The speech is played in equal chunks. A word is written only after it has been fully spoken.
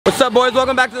What's up, boys?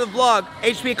 Welcome back to the vlog.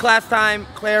 HP class time.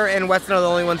 Claire and Weston are the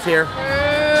only ones here.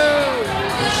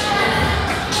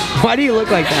 Why do you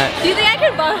look like that? Do you think I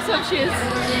could borrow some shoes?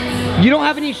 You don't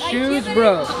have any shoes,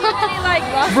 bro.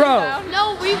 Bro.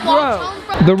 No, we walked home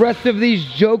from The rest of these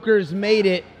jokers made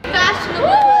it.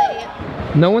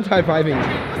 fashionably. No one's high-fiving.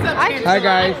 Hi,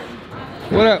 guys.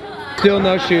 What up? Still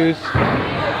no shoes.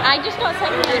 I just got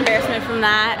second-hand embarrassment from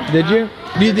that. Did you?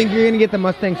 Do you think you're gonna get the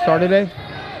Mustang star today?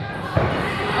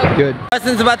 Good.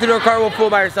 Weston's about to do a cartwheel full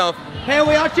by herself. Hey,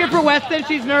 we all cheer for Weston.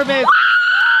 She's nervous.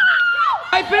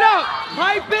 Hype it up!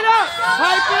 Hype it up!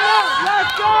 Hype it up!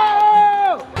 Let's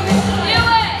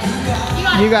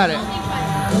go! You got it.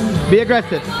 Be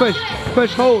aggressive. Push.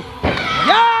 Push. Hold.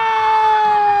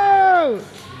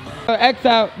 Yo! X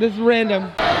out. This is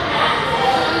random.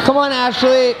 Come on,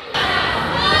 Ashley.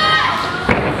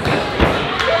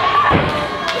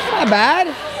 Not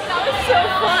bad.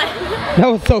 That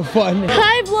was so fun.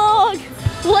 Hi, vlog.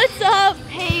 What's up?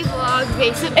 Hey, vlog,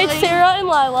 basically. It's Sarah and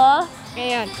Lila.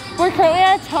 And We're currently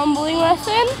at a tumbling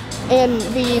lesson.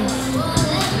 the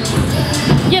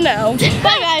You know.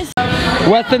 Bye, guys.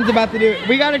 Weston's about to do it.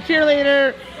 We got a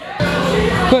cheerleader.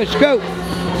 Push, go.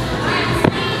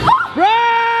 Bro!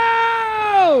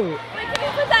 Wait, can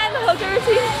you put that in the hooker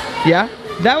routine? Yeah,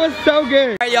 that was so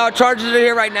good. All right, y'all, Chargers are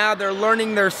here right now. They're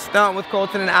learning their stunt with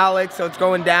Colton and Alex, so it's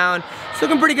going down. It's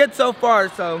looking pretty good so far,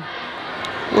 so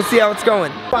we'll see how it's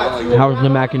going. How's the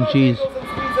mac and cheese?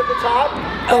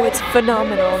 Oh, it's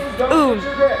phenomenal. Ooh, I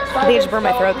think I just burned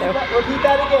my throat though.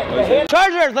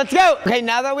 Chargers, let's go. Okay,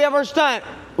 now that we have our stunt,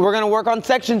 we're gonna work on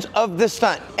sections of the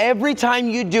stunt. Every time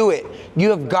you do it,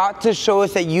 you have got to show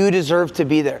us that you deserve to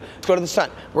be there. Let's go to the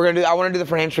stunt. I wanna do the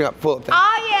front hamstring up, full up thing.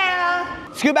 Oh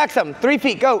yeah. Scoot back some, 3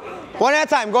 feet, go. One at a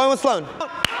time, going with Sloan. 1, 2,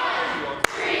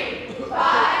 3,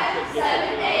 5,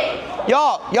 7, 8.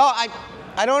 Y'all,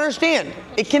 I don't understand.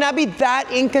 It cannot be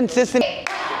that inconsistent. 1,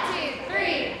 2,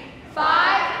 3,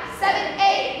 5, 7,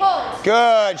 8. Hold.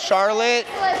 Good, Charlotte.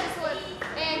 And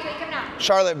take him now.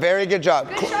 Charlotte, very good job.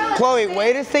 Good, Charlotte. Chloe,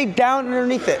 way to stay down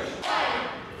underneath it. 1,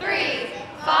 3,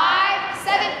 5,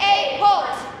 7, 8. Hold.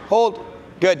 Hold,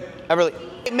 good, Everly.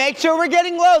 Make sure we're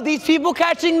getting low. These people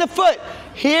catching the foot.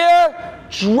 Here,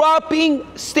 dropping,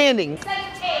 standing. 7,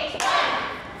 8.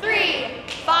 1, 3,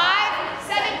 5,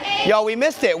 7, 8. Y'all, we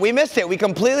missed it. We missed it. We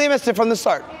completely missed it from the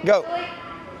start. Go. I'm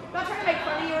not trying to make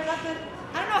fun of you or nothing.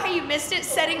 I don't know how you missed it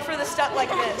setting for the stunt like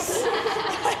this.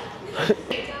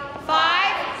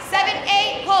 5, 7,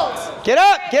 8. Hold. Get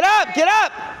up, get up, get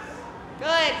up.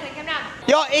 Good, take him now.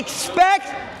 Y'all,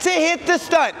 expect to hit the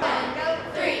stunt. 1,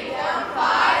 3, 4,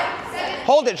 5, 7.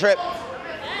 Hold it, Trip.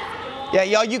 Yeah,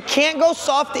 y'all, you can't go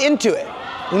soft into it.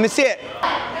 Let me see it.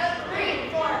 1, 3,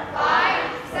 4,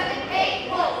 5, 7, 8.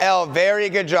 Hold. L, very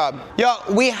good job. Yo,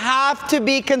 we have to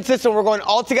be consistent. We're going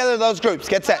all together, those groups.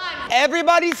 Get set.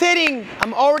 Everybody's hitting.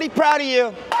 I'm already proud of you.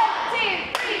 1, 2,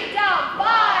 3, down.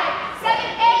 5, 7,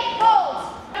 8.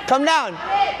 Hold. Come down.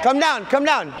 Come down. Come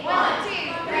down. 1, 2,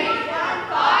 3, 4,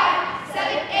 5,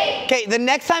 7, 8. Okay, the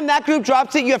next time that group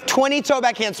drops it, you have 20 toe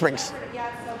back handsprings.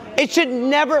 It should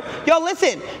never, y'all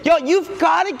listen, y'all, you've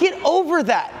got to get over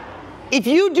that. If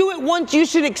you do it once, you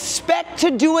should expect to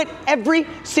do it every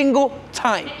single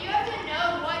time. And you have to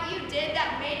know what you did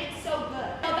that made it so good.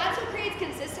 Now that's what creates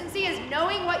consistency, is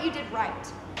knowing what you did right.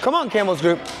 Come on, Campbell's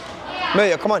group. Yeah.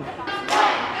 Amelia, come on. 1,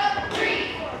 2,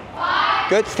 3, 4, 5.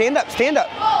 Good, stand up, stand up.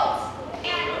 Hold. And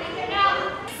take it down.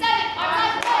 7,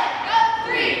 arms up, good. Go.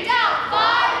 3, down.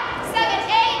 5, 7,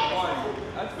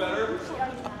 8. That's better.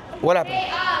 What happened? Hey,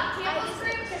 Campbell's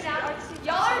group,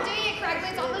 y'all are doing it correctly.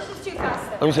 It's almost just too fast.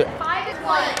 Let me see it. 5 is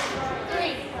 1,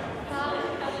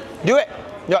 3. Do it.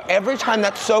 Yo, every time,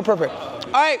 that's so perfect.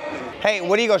 All right. Hey,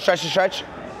 what do you go, stretch to stretch?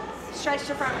 Stretch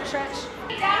to front, stretch.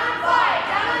 Down on 5,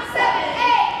 down on 7,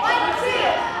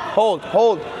 8, 1, 2.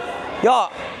 Hold.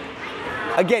 Y'all,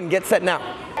 again, get set now.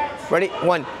 Ready?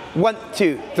 1,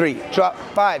 2, 3, drop,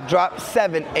 5, drop,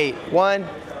 7, 8, 1,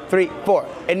 3, 4.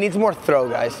 It needs more throw,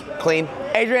 guys. Clean.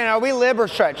 Adrian, are we lib or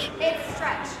stretch? It's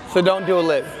stretch. So don't do a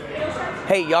lib.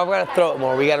 Hey, y'all gotta throw it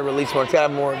more. We gotta release more. It's gotta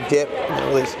have more dip and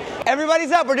release.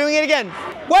 Everybody's up. We're doing it again.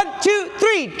 1, 2,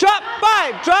 3, drop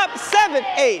 5, drop 7,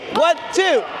 8, 1,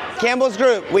 2. Campbell's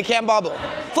group, we can't bobble.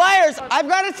 Flyers, I've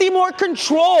gotta see more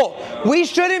control. We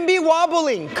shouldn't be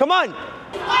wobbling. Come on. 1,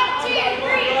 2, 3,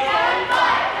 down 5,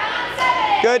 down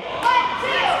 7. Good.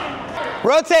 1, 2.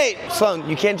 Rotate. Sloan,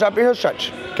 you can't drop your heel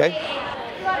stretch, okay?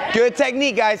 Good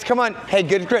technique, guys. Come on. Hey,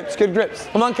 good grips, good grips.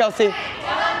 Come on, Kelsey. Down 5,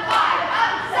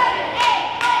 up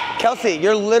 7, 8. Kelsey,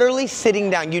 you're literally sitting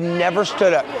down. You never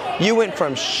stood up. You went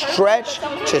from stretch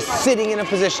to sitting in a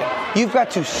position. You've got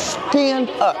to stand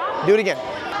up. Do it again.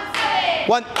 7,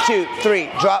 1, 2, 3,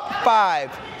 drop,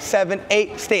 5, 7,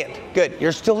 8, stand. Good.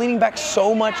 You're still leaning back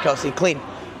so much, Kelsey, clean.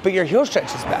 But your heel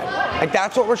stretch is bad. Like,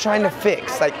 that's what we're trying to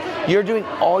fix. Like, you're doing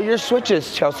all your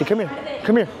switches, Chelsea, come here,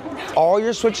 come here. All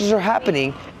your switches are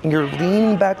happening, and you're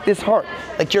leaning back this hard.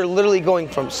 Like, you're literally going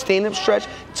from stand-up stretch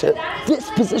to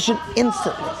this position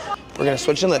instantly. We're gonna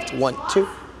switch and lift. 1, 2,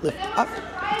 lift up,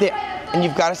 there. And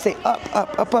you've gotta stay up,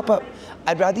 up, up, up, up.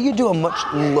 I'd rather you do a much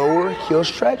lower heel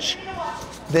stretch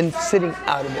than sitting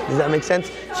out of it. Does that make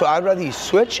sense? So I'd rather you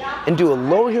switch and do a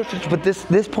lower heel stretch, but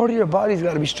this part of your body's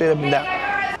gotta be straight up and down.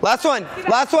 Last one,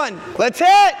 let's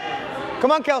hit!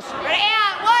 Come on, Kels. Ready,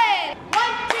 and 1,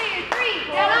 2,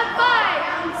 3, down on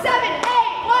 5, 7, 8,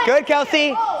 1. Good,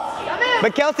 Kelsey.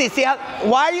 But Kelsey, see how,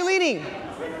 why are you leaning?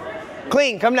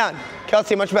 Clean, come down.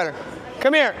 Kelsey, much better.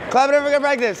 Come here, collaborative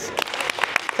practice.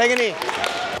 Take a knee.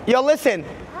 Yo, listen,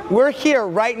 we're here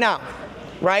right now,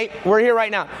 right? We're here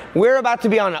right now. We're about to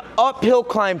be on an uphill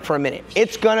climb for a minute.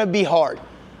 It's gonna be hard.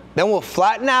 Then we'll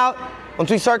flatten out once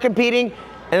we start competing,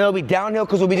 and it'll be downhill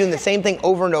because we'll be doing the same thing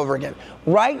over and over again.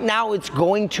 Right now, it's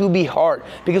going to be hard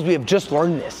because we have just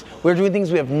learned this. We're doing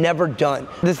things we have never done.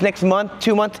 This next month,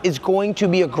 2 months, is going to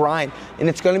be a grind, and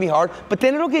it's gonna be hard, but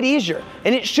then it'll get easier.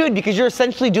 And it should, because you're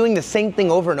essentially doing the same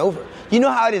thing over and over. You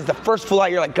know how it is, the first full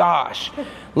out, you're like, gosh.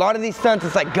 A lot of these stunts,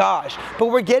 it's like, gosh. But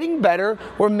we're getting better,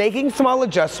 we're making small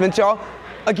adjustments, y'all.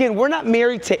 Again, we're not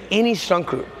married to any stunt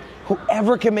group.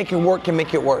 Whoever can make it work can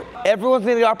make it work. Everyone's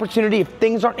getting the opportunity. If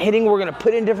things aren't hitting, we're gonna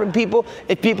put in different people.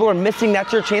 If people are missing,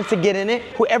 that's your chance to get in it.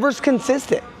 Whoever's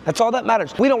consistent, that's all that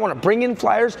matters. We don't wanna bring in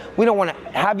flyers. We don't wanna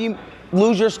have you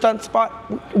lose your stunt spot.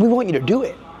 We want you to do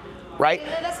it, right?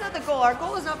 That's not the goal. Our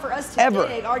goal is not for us to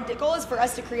dig. Our goal is for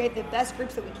us to create the best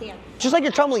groups that we can. Just like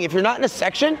you're tumbling, if you're not in a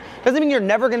section, doesn't mean you're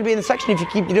never gonna be in the section if you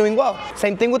keep doing well.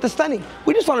 Same thing with the stunning.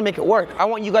 We just wanna make it work. I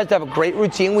want you guys to have a great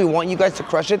routine. We want you guys to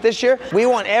crush it this year. We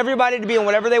want everybody to be in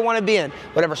whatever they wanna be in.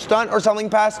 Whatever stunt or something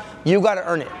pass, you gotta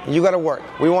earn it. You gotta work.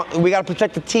 We gotta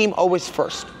protect the team always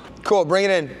first. Cool, bring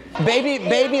it in.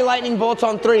 Baby lightning bolts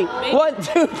on 3. 1,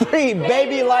 2, 3,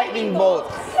 baby lightning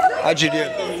bolts. How'd you do?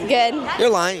 Good. You're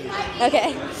lying.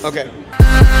 Okay. Okay.